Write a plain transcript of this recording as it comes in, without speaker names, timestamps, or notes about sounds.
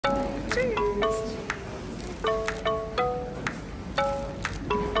Tschüss!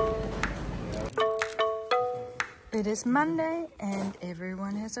 It is Monday and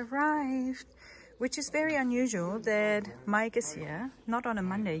everyone has arrived, which is very unusual that Mike is here, not on a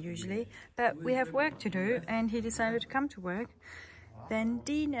Monday usually, but we have work to do and he decided to come to work. Then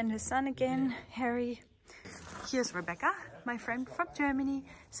Dean and his son again, Harry. Here's Rebecca, my friend from Germany.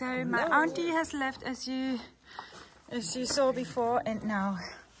 So my auntie has left as you saw before, and now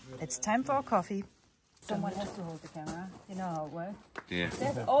it's time for a coffee. Someone has to hold the camera, you know how it works. Yeah.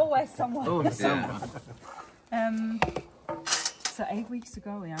 There's always someone. Oh, yeah. So 8 weeks to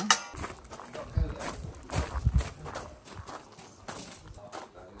go, yeah.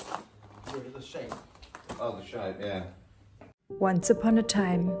 The shape. Oh, the shape, yeah. Once upon a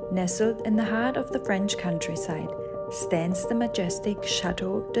time, nestled in the heart of the French countryside, stands the majestic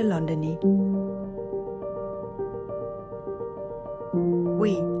Château de Londony.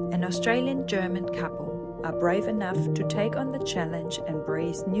 We, an Australian-German couple, are brave enough to take on the challenge and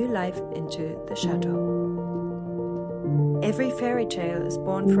breathe new life into the chateau. Every fairy tale is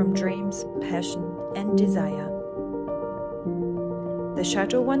born from dreams, passion and desire. The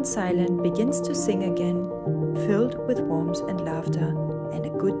chateau once silent begins to sing again, filled with warmth and laughter and a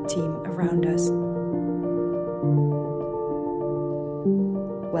good team around us.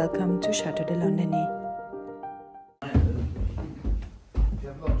 Welcome to Château de Londony. Did you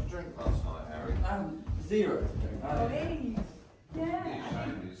have a lot to drink last night, Harry? Zero. Really? Yeah. You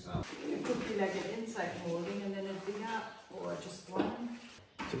showed yourself. It could be like an inside molding and then a bigger, or just one.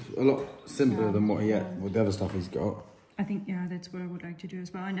 It's a lot simpler than what the other stuff he's got. I think, yeah, that's what I would like to do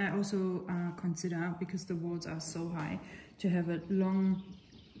as well. And I also consider, because the walls are so high, to have a long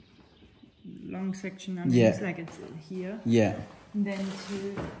section underneath, like it's here. Yeah. And then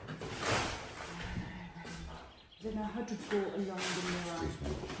then I had to go along the mirror.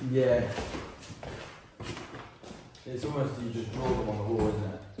 Yeah. It's almost you just draw them on the wall, isn't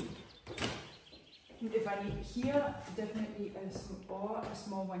it? If I need here, definitely a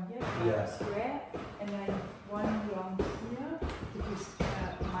small one here, Yeah. a square, and then one along here, because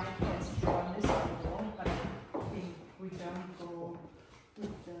Mike has drawn this on the wall, but I think we don't go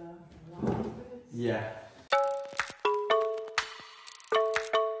with the round bits. Yeah.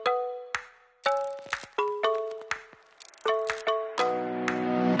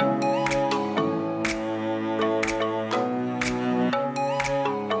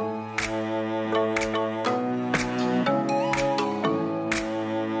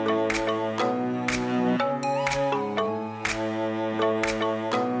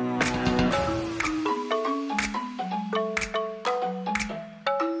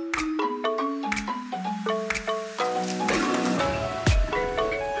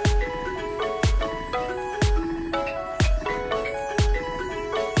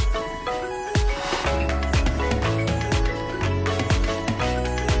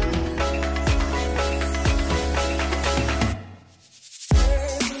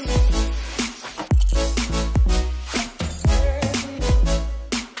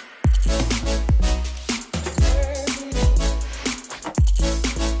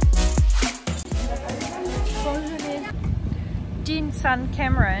 Dean's son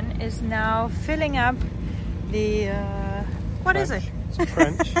Cameron is now filling up the what is it? It's a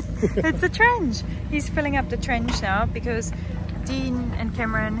trench. It's a trench. He's filling up the trench now because Dean and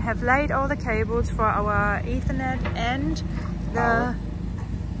Cameron have laid all the cables for our Ethernet and the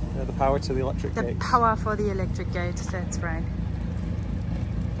power to the electric gates. The power for the electric gates, that's right.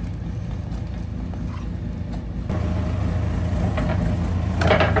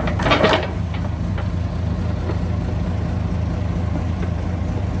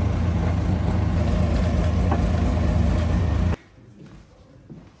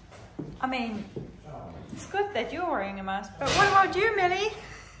 I mean, it's good that you're wearing a mask, but what about you, Millie?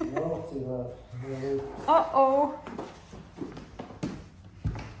 Uh-oh.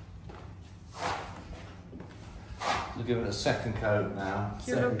 We'll give it a second coat now.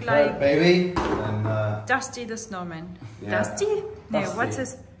 You second look coat, like baby. And Dusty the Snowman. Yeah. Dusty? No, Rusty. what's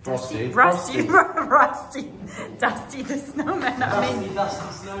his? Frosty. Rusty. Rusty. Dusty the Snowman. I mean,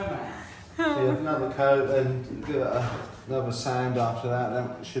 Dusty Snowman. So you have another coat and give it another sand after that.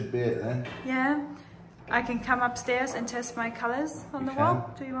 That should be it then. yeah. I can come upstairs and test my colours on the wall.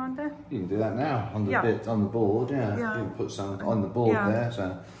 Do you want that? You can do that now on the Yeah. bit on the board. Yeah. Yeah. You can put some on the board Yeah. there.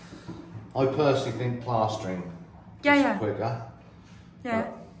 So I personally think plastering is quicker. Yeah.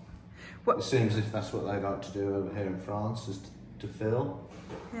 But it seems as if that's what they like to do over here in France, is to fill.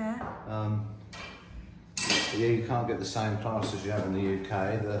 Yeah. But yeah, you can't get the same plaster as you have in the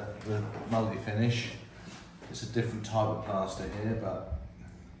UK, the multi-finish. It's a different type of plaster here, but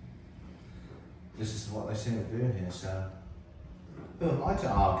this is what they seem to do here, so who am I to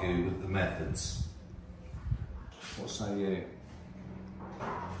argue with the methods? What say you?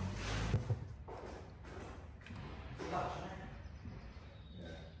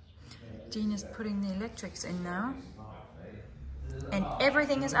 Dean is putting the electrics in now. And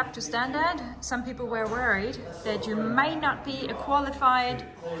everything is up to standard. Some people were worried that you may not be a qualified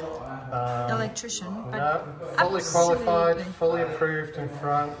electrician, but no, fully qualified, fully approved in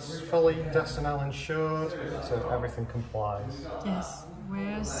France, fully decennal insured, so everything complies. Yes,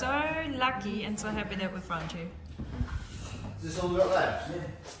 we're so lucky and so happy that we found you. Is this all we got left?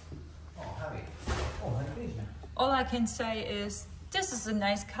 Oh, happy. Oh, All I can say is, this is a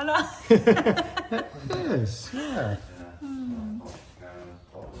nice color. Yes, yeah.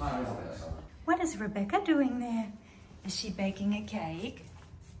 What is Rebecca doing there? Is she baking a cake?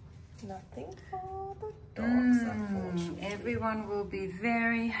 Nothing for the dogs, unfortunately. Everyone will be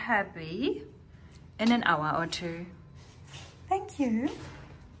very happy in an hour or two. Thank you.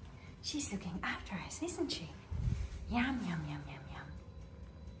 She's looking after us, isn't she? Yum, yum, yum, yum, yum.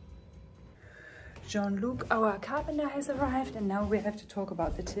 Jean-Luc, our carpenter, has arrived, and now we have to talk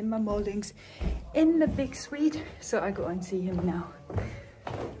about the timber moldings in the big suite. So I go and see him now.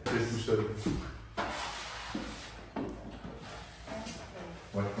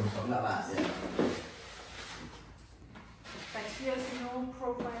 Like that, yeah. But here's no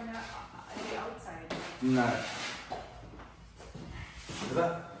profiler on the outside. No. Is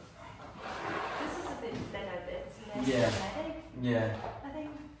that? This is a bit better. It's less Yeah. dramatic, Yeah. I think,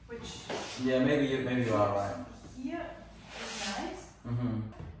 which Yeah, maybe you are right. here is nice.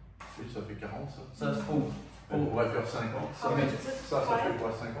 Oui, ça fait 40 ça. So that's full. On pourrait faire 50. How Ça, much is it? ça fait Five?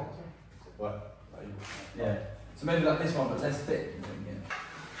 quoi 50 ça? Ouais. Bah, il- Yeah. So maybe like this one, but less thick. Yeah.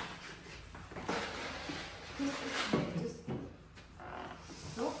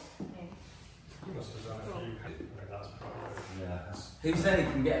 Oh, nee. Yeah, that's, He said he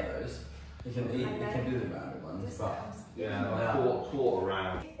can get those. He can do the rounded ones, but yeah, like quarter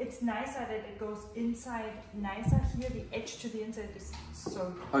round. It's nicer that it goes inside nicer here. The edge to the inside is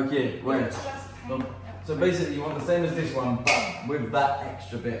so. okay, wait. It's just kind of- So basically, you want the same as this one, but with that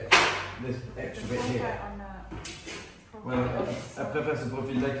extra bit, this extra bit here. on the Ouais, elle préfère ce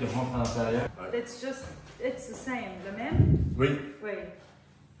profil-là qui rentre à l'intérieur. It's just, it's the same, the même? Oui. Oui.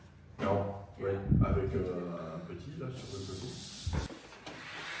 Non. Oui. Avec un petit là sur le côté.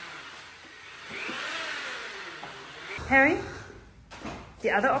 Harry, the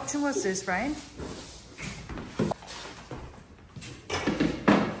other option was this, right?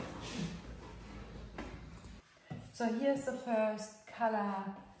 So here's the first color,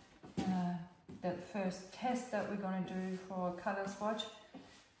 the first test that we're going to do for a color swatch.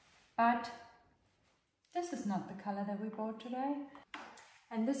 But this is not the color that we bought today.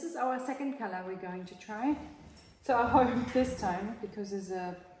 And this is our second color we're going to try. So I hope this time, because it's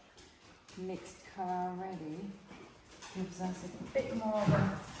a mixed color already, gives us a bit more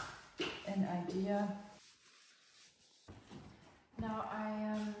of an idea. Now I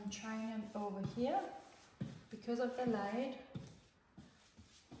am trying it over here because of the light,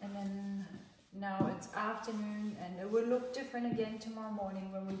 and then now it's afternoon and it will look different again tomorrow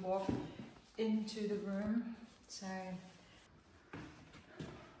morning when we walk into the room. So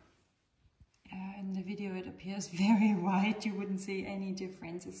in the video it appears very white, you wouldn't see any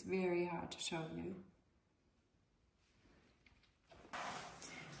difference. It's very hard to show you.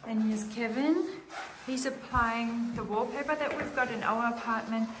 And here's Kevin. He's applying the wallpaper that we've got in our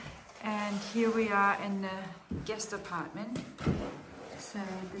apartment, and here we are in the guest apartment. So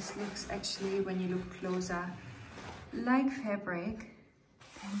this looks actually, when you look closer, like fabric.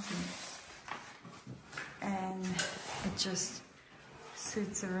 Thank you. And it just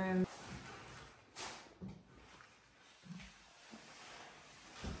suits the room.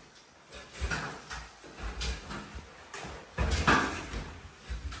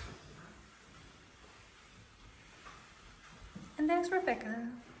 And there's Rebecca.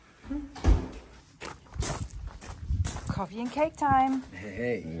 Coffee and cake time.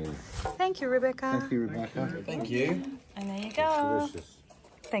 Hey. Thank you, Rebecca. Thank you, Rebecca. Thank you. And there you go. Delicious.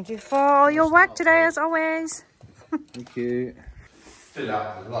 Thank you for all your work today, as always. Thank you. Fill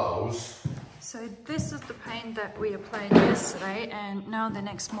out the lows. So this is the paint that we applied yesterday, and now the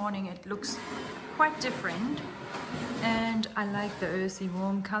next morning it looks quite different. And I like the earthy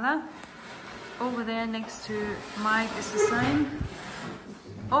warm color. Over there next to Mike is the same.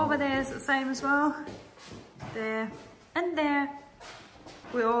 Over there is the same as well. There and there.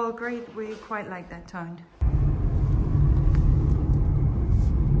 We all agreed we quite like that tone.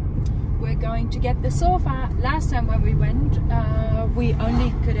 We're going to get the sofa. Last time when we went, we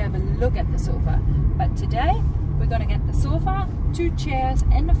only could have a look at the sofa. But today, we're going to get the sofa, 2 chairs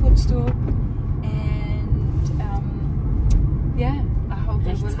and a footstool. And yeah, I hope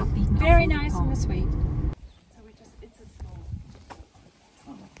it will look very nice and sweet. So we just, it's a small.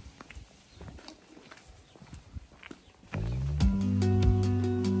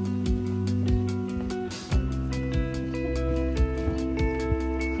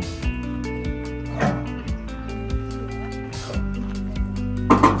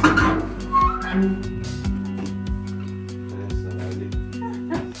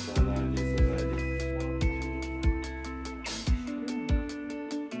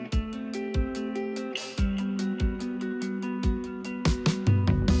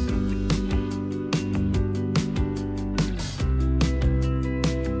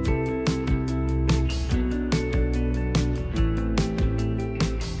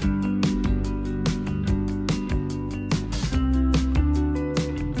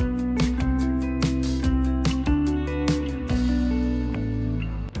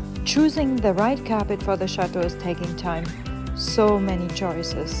 Choosing the right carpet for the chateau is taking time. So many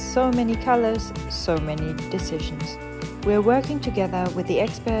choices, so many colors, so many decisions. We're working together with the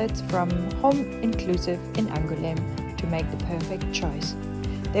experts from Home Inclusive in Angoulême to make the perfect choice.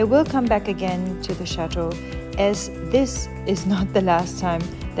 They will come back again to the chateau, as this is not the last time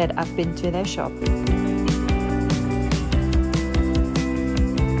that I've been to their shop.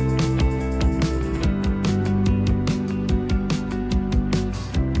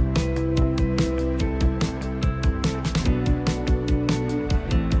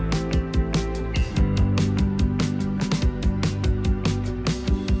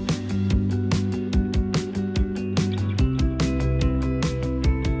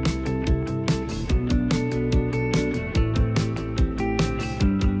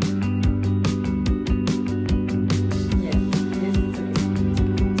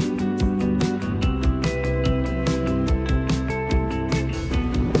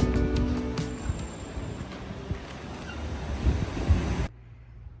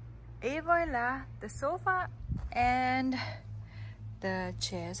 Et voila, the sofa and the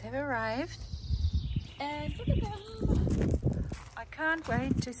chairs have arrived. And look at them! I can't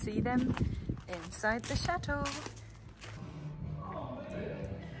wait to see them inside the chateau.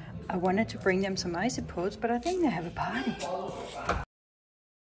 I wanted to bring them some icy poles, but I think they have a party.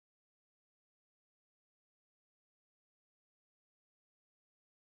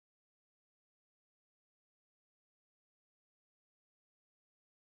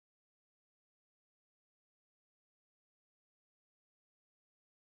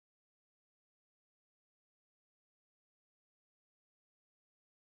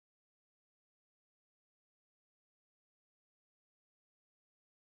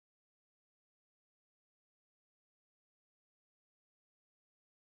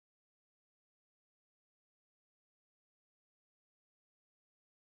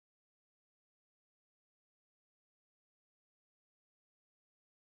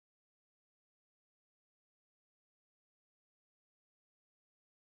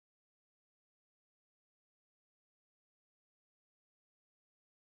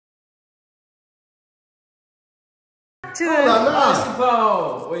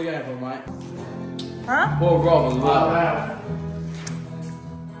 Basketball! What are you going for, mate? Huh? Poor Rob as well.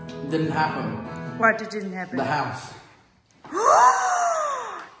 Didn't happen. What didn't happen? The house.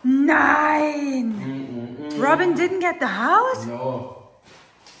 9! Robin didn't get the house? No.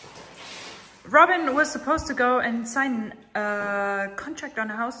 Robin was supposed to go and sign a contract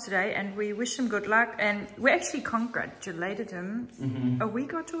on a house today, and we wish him good luck, and we actually congratulated him a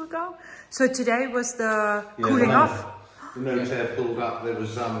week or 2 ago. So today was the cooling off. The no-tear pulled up. There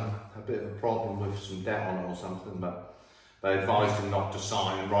was a bit of a problem with some debt on it or something, but they advised him not to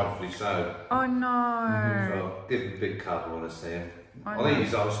sign, and rightfully so. Oh no! So give him a big cuddle when I see him. I think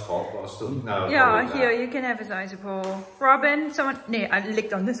he's ice pop, but I still know. Yeah, here you can have his ice ball. Robin, someone. No, I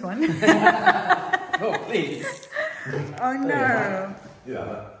licked on this one. Oh please! Oh no!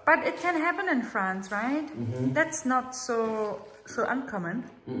 Yeah. But it can happen in France, right? That's not so uncommon.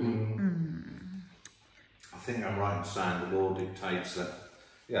 I think I'm right in saying the law dictates that.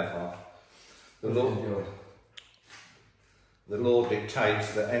 Yeah, the law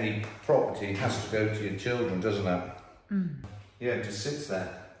dictates that any property has to go to your children, doesn't it? Yeah, it just sits there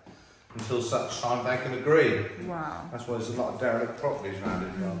until such time they can agree. Wow. That's why there's a lot of derelict properties around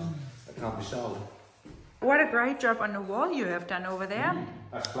in France that can't be sold. What a great job on the wall you have done over there.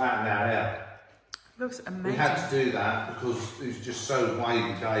 That's flat now, yeah. Looks amazing. We had to do that because it's just so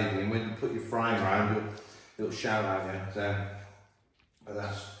wavy davy, and when you put your frame around it, it'll shout at you. So, but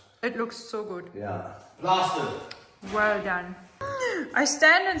It looks so good. Yeah. Blasted. Well done. I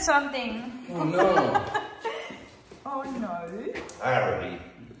stand in something. Oh no. Oh no. Harry.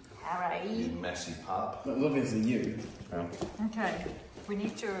 Harry. You messy pup. That's obviously you. Oh. Okay, we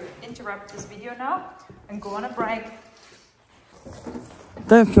need to interrupt this video now and go on a break.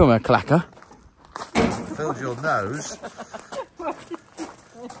 Don't film a clacker. Filled your nose.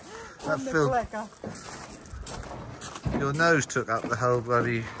 That filled. Your nose took up the whole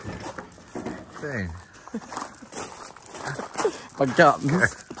bloody thing. My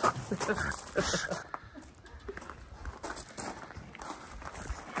gums.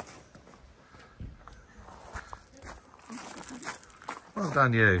 Well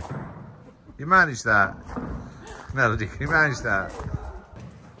done, you. You managed that. Melody, you managed that.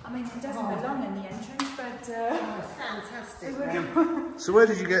 I mean, it doesn't belong in the entrance, but... Fantastic. So where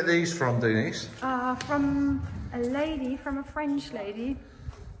did you get these from, Denise? From a lady, from a French lady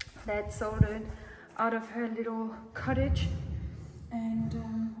that sold it out of her little cottage. And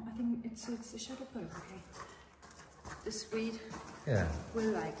I think it's a CHATEAU. Okay. The Swede Yeah.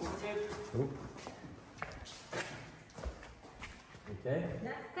 will like it. Ooh. Okay.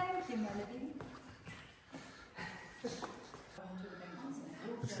 Thank you, Melody. What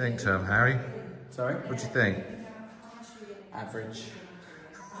do you think, Tom, Harry? Sorry? What do you think? Average.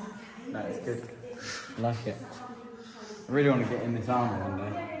 No, it's good. I like it. I really want to get in this armour one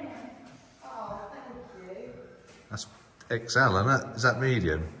day. That's XL, isn't it? Is that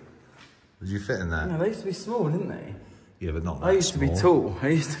medium? Did you fit in that? No, they used to be small, didn't they? Yeah, but not that I used small. to be tall. I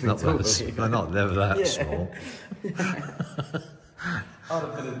used to be Not tall. that, they're not never that Yeah. small. I'd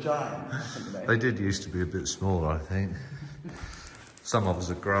have been a giant. They did used to be a bit smaller, I think. Some of us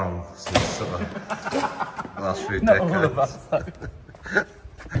have grown since sort of the last few Not decades. all of us, though.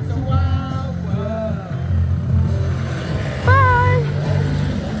 Bye!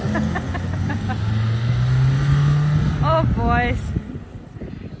 Oh boys,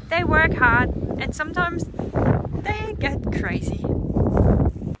 they work hard and sometimes they get crazy.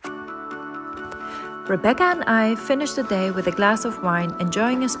 Rebecca and I finished the day with a glass of wine,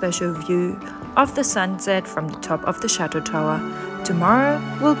 enjoying a special view of the sunset from the top of the CHATEAU Tower. Tomorrow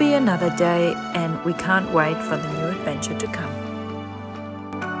will be another day and we can't wait for the new adventure to come.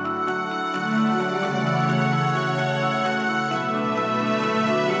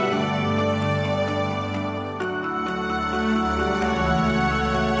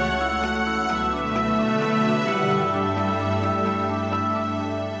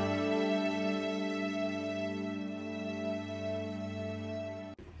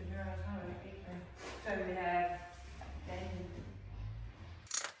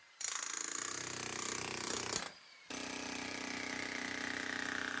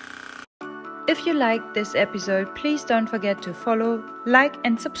 If you liked this episode, please don't forget to follow, like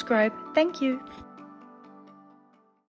and subscribe. Thank you.